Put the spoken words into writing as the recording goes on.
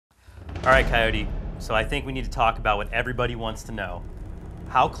All right, Coyote, so I think we need to talk about what everybody wants to know.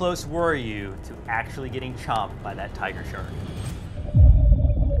 How close were you to actually getting chomped by that tiger shark?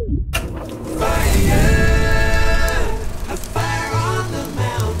 A fire on the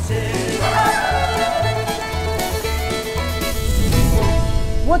mountain.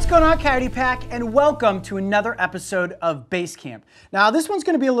 What's going on, Coyote Pack, and welcome to another episode of Base Camp. Now, this one's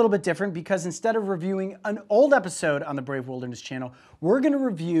going to be a little bit different because instead of reviewing an old episode on the Brave Wilderness channel, we're going to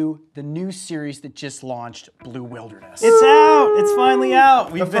review the new series that just launched, Blue Wilderness. It's out! It's finally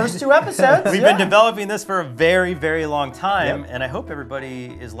out! The first two episodes. We've been developing this for a very, very long time, and I hope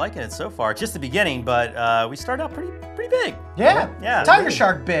everybody is liking it so far. It's just the beginning, but we started out pretty big. Yeah. Tiger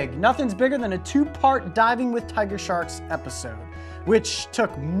shark big. Nothing's bigger than a two-part Diving with Tiger Sharks episode, which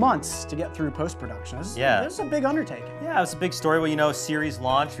took months to get through post-production. This is a big undertaking. Yeah, it was a big story. Well, you know, series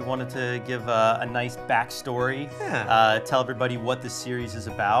launch, we wanted to give a nice backstory, tell everybody what the series is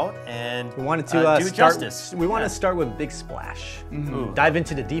about, and we wanted to do it justice. We want to start with a big splash. Dive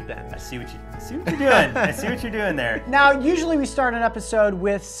into the deep end. I see what you're doing. I see what you're doing there. Now, usually we start an episode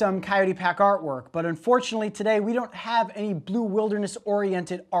with some Coyote Pack artwork, but unfortunately today we don't have any Blue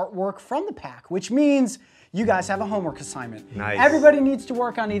Wilderness-oriented artwork from the pack, which means you guys have a homework assignment. Nice. Everybody needs to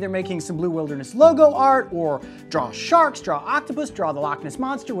work on either making some Blue Wilderness logo art or draw sharks, draw octopus, draw the Loch Ness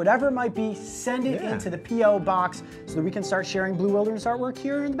Monster, whatever it might be, send it into the P.O. box so that we can start sharing Blue Wilderness artwork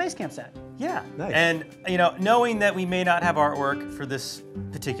here in the Base Camp set. Yeah, nice. And you know, knowing that we may not have artwork for this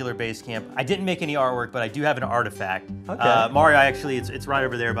particular base camp, I didn't make any artwork, but I do have an artifact. Okay. Mario, actually, it's right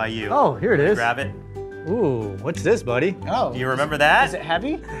over there by you. Oh, here it is. Grab it. Ooh, what's this, buddy? Oh. Do you remember that? Is it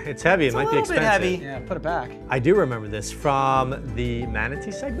heavy? It's heavy. It might be expensive. A little bit heavy. Yeah, put it back. I do remember this from the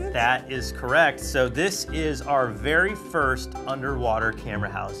manatee segment. That is correct. So this is our very first underwater camera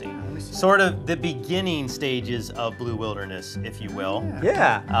housing. Sort of the beginning stages of Blue Wilderness, if you will.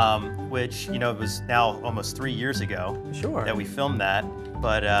 Yeah. Which, you know, it was now almost 3 years ago that we filmed that.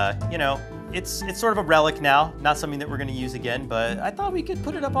 But, you know, it's sort of a relic now, not something that we're going to use again, but I thought we could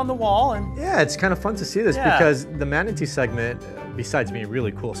put it up on the wall. And yeah, it's kind of fun to see this because the manatee segment, besides being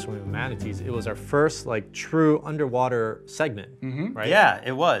really cool swimming with manatees, it was our first like true underwater segment, right? Yeah,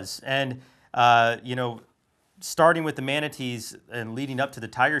 it was. And, you know, starting with the manatees and leading up to the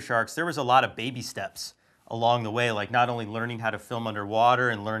tiger sharks, there was a lot of baby steps along the way, like not only learning how to film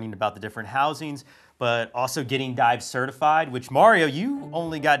underwater and learning about the different housings, but also getting dive certified, which Mario, you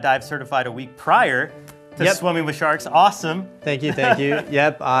only got dive certified a week prior to swimming with sharks. Awesome. Thank you, thank you.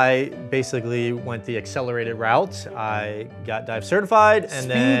 Yep, I basically went the accelerated route. I got dive certified and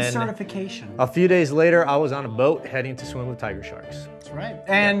then certification. A few days later, I was on a boat heading to swim with tiger sharks. That's right.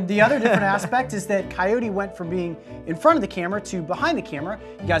 And the other different aspect is that Coyote went from being in front of the camera to behind the camera.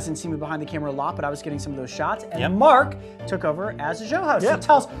 You guys didn't see me behind the camera a lot, but I was getting some of those shots. And Mark took over as a show host. So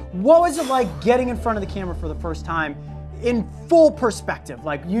tell us, what was it like getting in front of the camera for the first time in full perspective?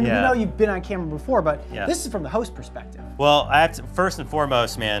 Like, you know you've been on camera before, but this is from the host perspective. Well, I have to, first and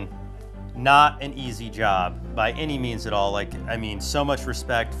foremost, man, not an easy job by any means at all. Like, I mean, so much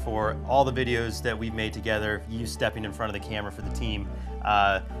respect for all the videos that we've made together, you stepping in front of the camera for the team.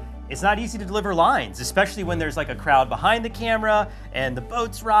 It's not easy to deliver lines, especially when there's like a crowd behind the camera and the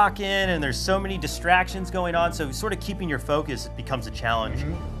boat's rocking and there's so many distractions going on. So sort of keeping your focus becomes a challenge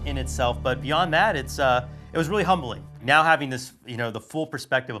in itself. But beyond that, it was really humbling. Now having this, you know, the full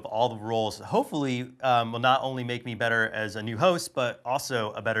perspective of all the roles, hopefully will not only make me better as a new host, but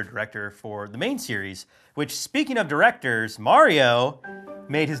also a better director for the main series, which, speaking of directors, Mario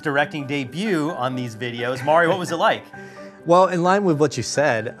made his directing debut on these videos. Mario, what was it like? Well, in line with what you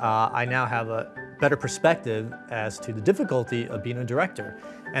said, I now have a better perspective as to the difficulty of being a director.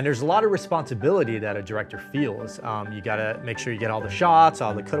 And there's a lot of responsibility that a director feels. You gotta make sure you get all the shots,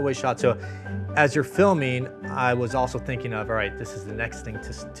 all the cutaway shots. So as you're filming, I was also thinking of, all right, this is the next thing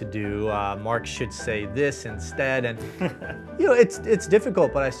to do. Mark should say this instead. And you know, it's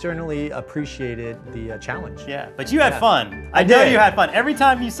difficult, but I certainly appreciated the challenge. Yeah, but you had fun. I know you had fun. Every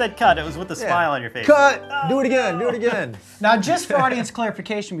time you said cut, it was with a smile on your face. Cut, do it again, do it again. Now, just for audience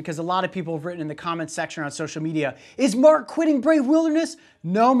clarification, because a lot of people have written in the comments section on social media, is Mark quitting Brave Wilderness?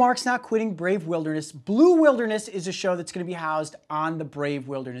 No, Mark's not quitting Brave Wilderness. Blue Wilderness is a show that's going to be housed on the Brave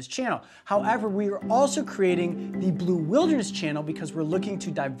Wilderness channel. However, we are also creating the Blue Wilderness channel because we're looking to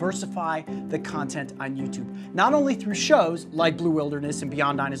diversify the content on YouTube. Not only through shows like Blue Wilderness and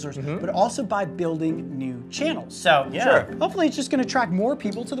Beyond Dinosaurs, but also by building new channels. So hopefully it's just going to attract more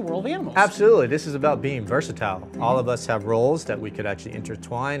people to the world of animals. Absolutely. This is about being versatile. All of us have roles that we could actually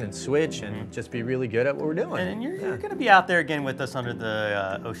intertwine and switch and just be really good at what we're doing. And you're going to be out there again with us under the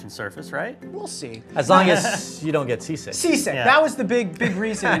the ocean surface, right? We'll see. As long as you don't get seasick. Seasick, Yeah. that was the big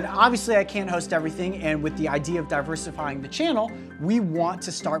reason. And obviously I can't host everything, and with the idea of diversifying the channel, we want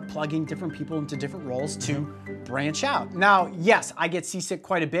to start plugging different people into different roles to branch out. Now, yes, I get seasick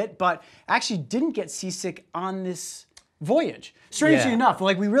quite a bit, but I actually didn't get seasick on this voyage. Strangely enough,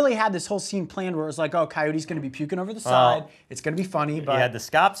 like we really had this whole scene planned where it was like, oh, Coyote's gonna be puking over the side. It's gonna be funny, but You had the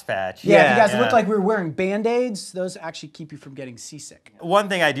scops patch. yeah, if you guys Yeah. looked like we were wearing Band-Aids, those actually keep you from getting seasick. One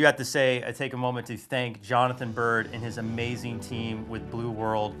thing I do have to say, I take a moment to thank Jonathan Bird and his amazing team with Blue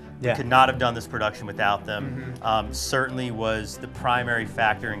World. Yeah. We could not have done this production without them. Certainly was the primary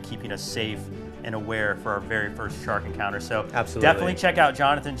factor in keeping us safe and aware for our very first shark encounter. So Absolutely. definitely check out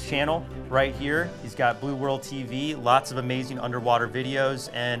Jonathan's channel right here. He's got Blue World TV, lots of amazing underwater videos,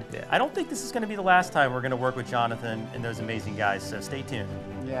 and I don't think this is gonna be the last time we're gonna work with Jonathan and those amazing guys, so stay tuned.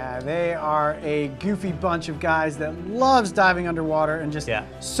 Yeah, they are a goofy bunch of guys that loves diving underwater and just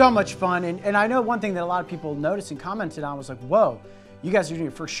so much fun. And I know one thing that a lot of people noticed and commented on was like, whoa, you guys are doing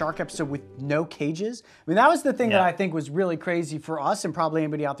your first shark episode with no cages? I mean, that was the thing that I think was really crazy for us and probably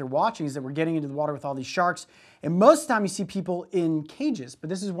anybody out there watching, is that we're getting into the water with all these sharks. And most of the time you see people in cages, but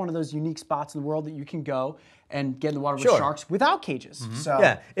this is one of those unique spots in the world that you can go and get in the water with sharks without cages. So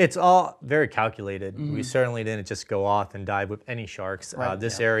Yeah, it's all very calculated. We certainly didn't just go off and dive with any sharks.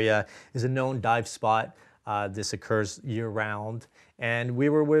 This area is a known dive spot. This occurs year-round, and we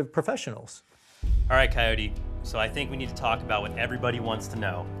were with professionals. All right, Coyote, so I think we need to talk about what everybody wants to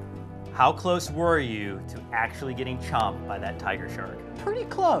know. How close were you to actually getting chomped by that tiger shark? pretty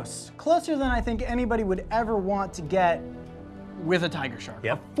close. Closer than I think anybody would ever want to get with a tiger shark.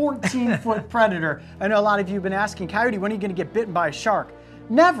 Yep. A 14-foot predator. I know a lot of you have been asking, Coyote, when are you gonna get bitten by a shark?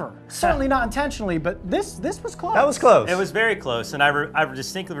 Never. Certainly not intentionally, but this was close. That was close. It was very close, and I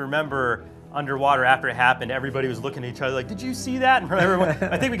distinctly remember underwater after it happened, everybody was looking at each other like, did you see that? And everyone,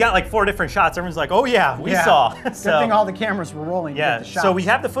 I think we got like 4 different shots. Everyone's like, oh yeah, we saw. Good thing all the cameras were rolling to get the shots. So we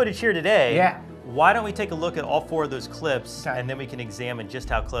have the footage here today. Yeah. Why don't we take a look at all 4 of those clips, and then we can examine just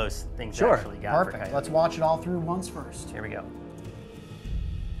how close things actually got. Perfect. For Let's watch it all through once first. Here we go.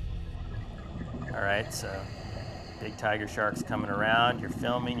 All right, so big tiger shark's coming around. You're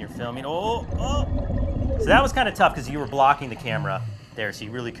filming. Oh, oh. So that was kind of tough because you were blocking the camera there, so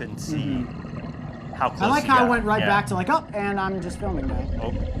you really couldn't see how close. I like you how got. I went right back to like, oh, and I'm just filming now.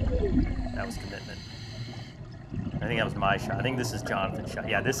 Oh, that was commitment. I think that was my shot. I think this is Jonathan's shot.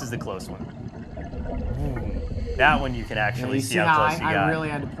 Yeah, this is the close one. That one you can actually You see how close you got. I really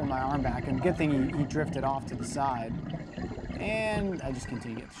had to pull my arm back, and good thing he drifted off to the side. And I just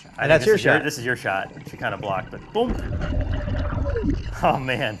continue to get the shot. And that's your shot. This is your shot. She kind of blocked, but boom. Oh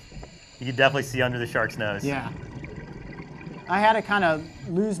man, you can definitely see under the shark's nose. Yeah. I had to kind of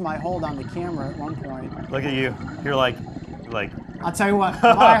lose my hold on the camera at one point. Look at you. You're like. I'll tell you what,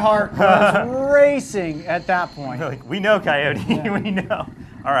 my heart was racing at that point. Like, we know, Coyote. We know.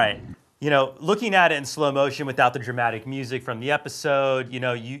 All right. You know, looking at it in slow motion without the dramatic music from the episode, you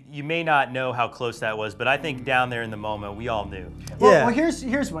know, you may not know how close that was, but I think down there in the moment, we all knew. Well,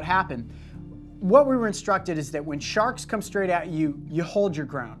 here's what happened. What we were instructed is that when sharks come straight at you, you hold your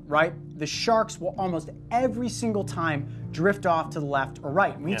ground, right? The sharks will almost every single time drift off to the left or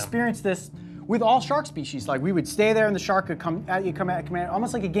right. We experienced this with all shark species. Like, we would stay there and the shark could come at you,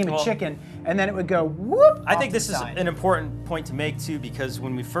 almost like a game of chicken, and then it would go whoop. I think this is an important point to make too, because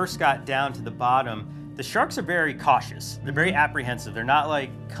when we first got down to the bottom, the sharks are very cautious. They're very apprehensive. They're not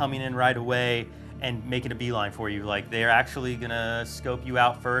like coming in right away and making a beeline for you. Like, they're actually gonna scope you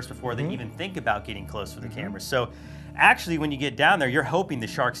out first before they even think about getting close for the camera. So actually, when you get down there, you're hoping the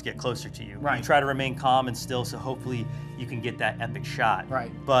sharks get closer to you. Right. You try to remain calm and still, so hopefully you can get that epic shot.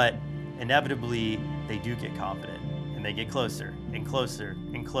 Right. But inevitably, they do get confident, and they get closer and closer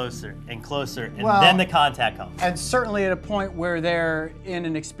and closer and closer, and then the contact comes. And certainly at a point where they're in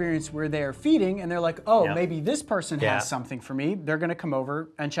an experience where they're feeding and they're like, oh, maybe this person has something for me, they're gonna come over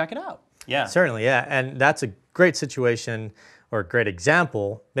and check it out. Yeah. Certainly, yeah. And that's a great situation or a great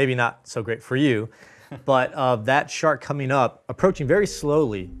example, maybe not so great for you, but of that shark coming up, approaching very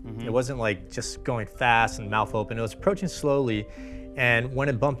slowly. It wasn't like just going fast and mouth open. It was approaching slowly. And when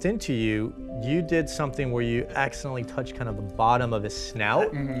it bumped into you, you did something where you accidentally touched kind of the bottom of his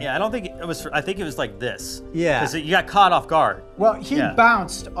snout. Yeah, I don't think it was, I think it was like this. Yeah. Because you got caught off guard. Well, he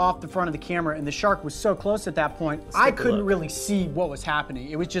bounced off the front of the camera and the shark was so close at that point, I couldn't really see what was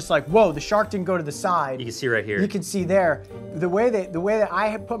happening. It was just like, whoa, the shark didn't go to the side. You can see right here. You can see there. The way that I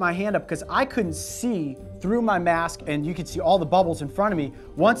had put my hand up, because I couldn't see through my mask and you could see all the bubbles in front of me,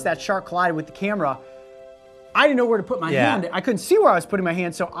 once that shark collided with the camera, I didn't know where to put my hand. I couldn't see where I was putting my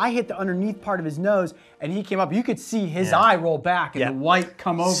hand, so I hit the underneath part of his nose, and he came up. You could see his eye roll back and the white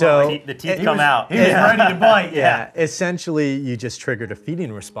come over. So the teeth come out. He was ready to bite. Yeah, essentially you just triggered a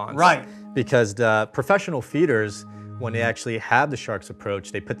feeding response. Right. Because the professional feeders, when they actually have the sharks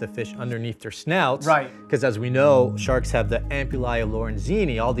approach, they put the fish underneath their snouts. Right. Because as we know, sharks have the ampullae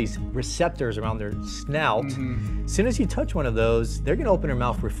lorenzini, all these receptors around their snout. As soon as you touch one of those, they're gonna open their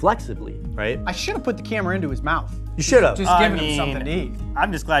mouth reflexively, right? I should have put the camera into his mouth. You should have. Just giving him something to eat.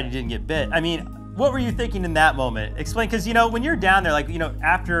 I'm just glad you didn't get bit. I mean, what were you thinking in that moment? Explain, because you know, when you're down there, like, you know,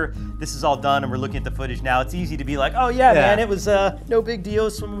 after this is all done and we're looking at the footage now, it's easy to be like, oh yeah, man, it was no big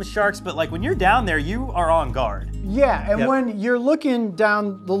deal swimming with sharks. But like when you're down there, you are on guard. Yeah, and when you're looking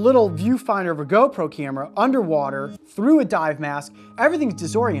down the little viewfinder of a GoPro camera underwater through a dive mask, everything's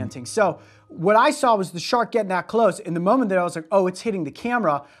disorienting. So what I saw was the shark getting that close. In the moment that I was like, oh, it's hitting the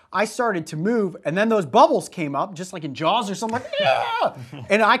camera, I started to move, and then those bubbles came up, just like in Jaws or something, like, yeah!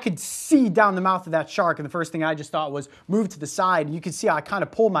 And I could see down the mouth of that shark, and the first thing I just thought was move to the side. And you could see I kind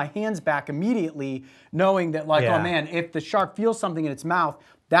of pulled my hands back immediately, knowing that like, oh man, if the shark feels something in its mouth,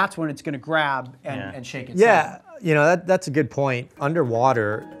 that's when it's gonna grab and shake its head. You know, that's a good point.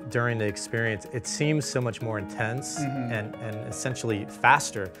 Underwater, during the experience, it seems so much more intense and essentially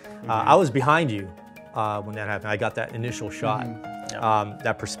faster. I was behind you when that happened. I got that initial shot,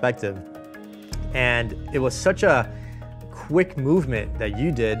 that perspective. And it was such a quick movement that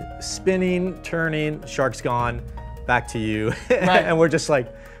you did, spinning, turning, shark's gone, back to you. And we're just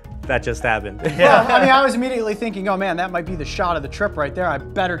like, that just happened. Well, I mean, I was immediately thinking, oh man, that might be the shot of the trip right there. I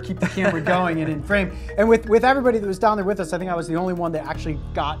better keep the camera going and in frame. And with everybody that was down there with us, I think I was the only one that actually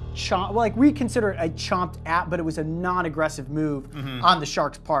got chomped. Like, we consider it a chomped at, but it was a non-aggressive move on the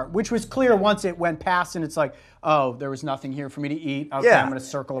shark's part, which was clear once it went past and it's like, oh, there was nothing here for me to eat. Okay, I'm gonna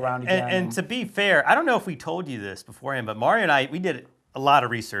circle around again. And to be fair, I don't know if we told you this beforehand, but Mario and I, we did a lot of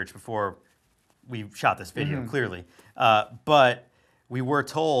research before we shot this video, clearly. But we were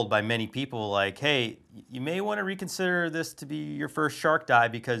told by many people, like, hey, you may want to reconsider this to be your first shark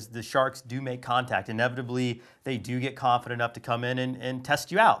dive because the sharks do make contact. Inevitably, they do get confident enough to come in and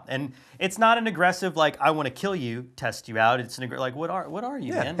test you out. And it's not an aggressive, like, I want to kill you, test you out. It's an like, what are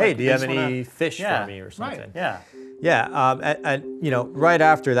you, man? Hey, like, do you have any fish for me or something? Right. Yeah. Yeah, and you know, right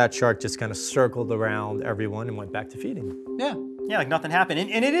after that shark just kind of circled around everyone and went back to feeding. Yeah, like nothing happened.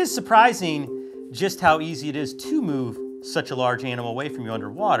 And it is surprising just how easy it is to move such a large animal away from you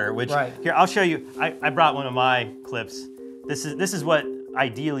underwater, which, here, I'll show you. I brought one of my clips. This is what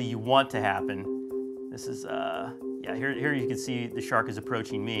ideally you want to happen. This is, yeah, here you can see the shark is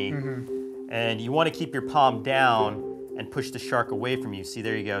approaching me. And you want to keep your palm down and push the shark away from you. See,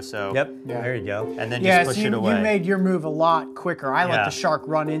 there you go. So there you go. And then just push it away. You made your move a lot quicker. I let the shark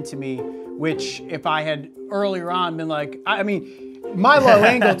run into me, which if I had earlier on been like, I mean, my low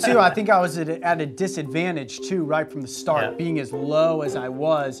angle too, I think I was at a disadvantage too, right from the start, being as low as I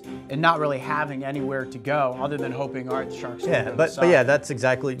was and not really having anywhere to go other than hoping, all right, the shark's but yeah, that's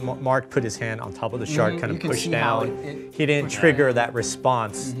exactly, Mark put his hand on top of the shark, kind of pushed down. He didn't trigger that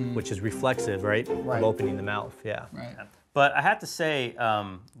response, which is reflexive, right? Of opening the mouth, But I have to say,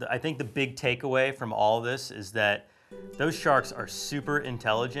 I think the big takeaway from all of this is that those sharks are super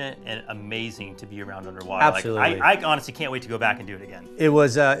intelligent and amazing to be around underwater. Absolutely. Like, I honestly can't wait to go back and do it again. It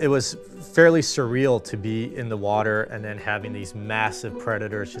was fairly surreal to be in the water and then having these massive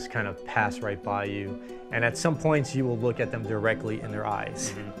predators just kind of pass right by you. And at some points you will look at them directly in their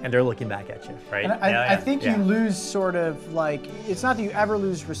eyes and they're looking back at you, right? And I think you lose sort of like, it's not that you ever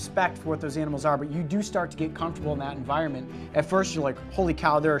lose respect for what those animals are, but you do start to get comfortable in that environment. At first you're like, holy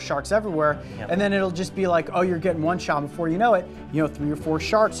cow, there are sharks everywhere. And then it'll just be like, oh, you're getting one shot. Before you know it, you know, 3 or 4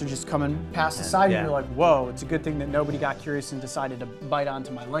 sharks are just coming past the side and you're like, whoa, it's a good thing that nobody got curious and decided to bite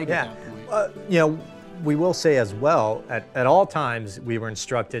onto my leg at that point. You know, we will say as well, at all times, we were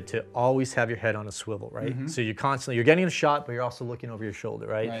instructed to always have your head on a swivel, right? So you're getting a shot, but you're also looking over your shoulder,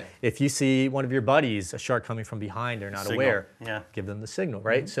 right? If you see one of your buddies, a shark coming from behind, they're not aware, give them the signal,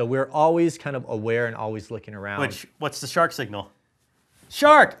 right? So we're always kind of aware and always looking around. What's the shark signal?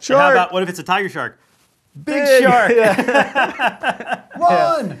 Shark! Shark! How about, what if it's a tiger shark? Big shark!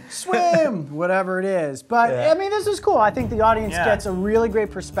 Run, swim, whatever it is. But I mean, this is cool. I think the audience gets a really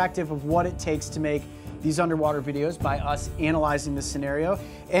great perspective of what it takes to make these underwater videos by us analyzing the scenario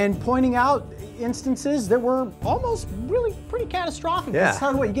and pointing out instances that were almost really pretty catastrophic. Let's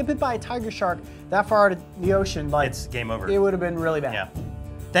tell you what, you get bit by a tiger shark that far out of the ocean, like, it's game over. It would have been really bad.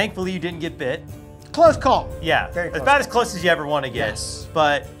 Thankfully, you didn't get bit. Close call. Yeah, Very close about as close as you ever want to get. Yes.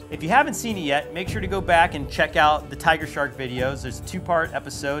 But if you haven't seen it yet, make sure to go back and check out the tiger shark videos. There's a 2-part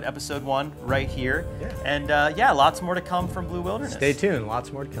episode, episode 1 right here. Yeah. And yeah, lots more to come from Blue Wilderness. Stay tuned,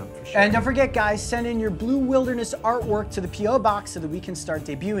 lots more to come for sure. And don't forget, guys, send in your Blue Wilderness artwork to the P.O. Box so that we can start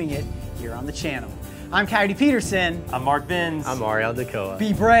debuting it here on the channel. I'm Coyote Peterson. I'm Mark Binns. I'm Ariel Dacoa.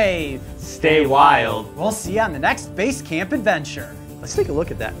 Be brave. Stay wild. We'll see you on the next base camp adventure. Let's take a look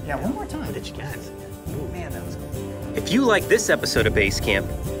at that. Yeah, one more time. What did you get? Oh, man, that was cool. If you like this episode of Base Camp,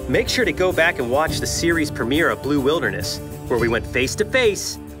 make sure to go back and watch the series premiere of Blue Wilderness, where we went face to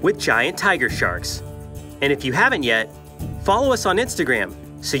face with giant tiger sharks. And if you haven't yet, follow us on Instagram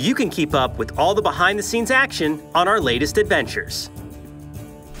so you can keep up with all the behind the scenes action on our latest adventures.